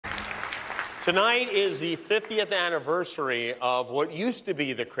Tonight is the 50th anniversary of what used to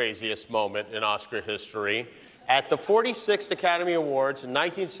be the craziest moment in Oscar history. At the 46th Academy Awards in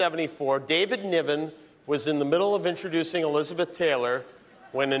 1974, David Niven was in the middle of introducing Elizabeth Taylor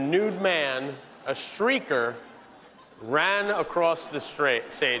when a nude man, a streaker, ran across the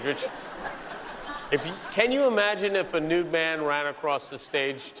stage, which, can you imagine if a nude man ran across the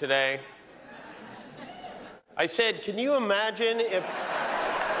stage today? I said, can you imagine if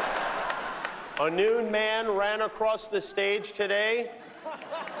a nude man ran across the stage today?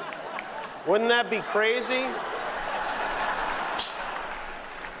 Wouldn't that be crazy? Psst.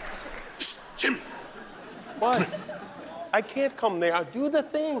 Psst, Jimmy. What? I can't come there. I'll do the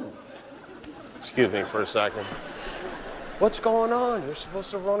thing. Excuse me for a second. What's going on? You're supposed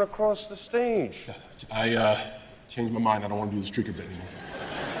to run across the stage. I changed my mind. I don't want to do the streaker bit anymore.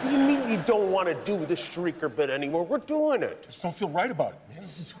 What do you mean you don't want to do the streaker bit anymore? We're doing it. I just don't feel right about it, man.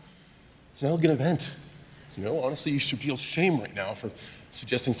 It's an elegant event. You know, honestly, you should feel shame right now for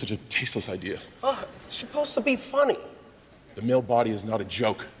suggesting such a tasteless idea. It's supposed to be funny. The male body is not a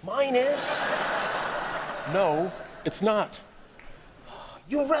joke. Mine is. No, it's not.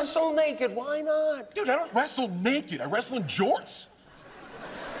 You wrestle naked, why not? Dude, I don't wrestle naked. I wrestle in jorts.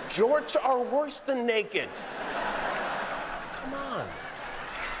 Jorts are worse than naked. Come on.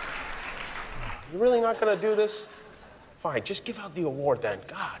 You really not gonna do this? Fine, just give out the award then.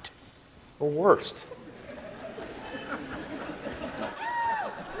 God, the worst.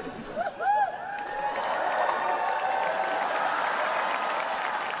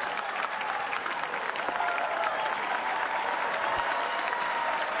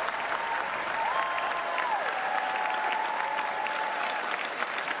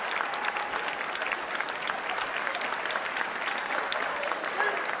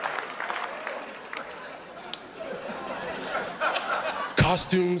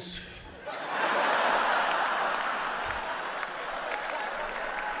 Costumes.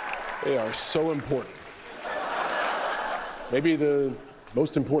 They are so important. Maybe the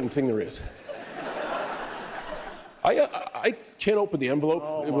most important thing there is. I can't open the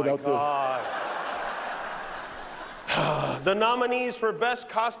envelope without the... The nominees for Best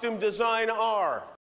Costume Design are...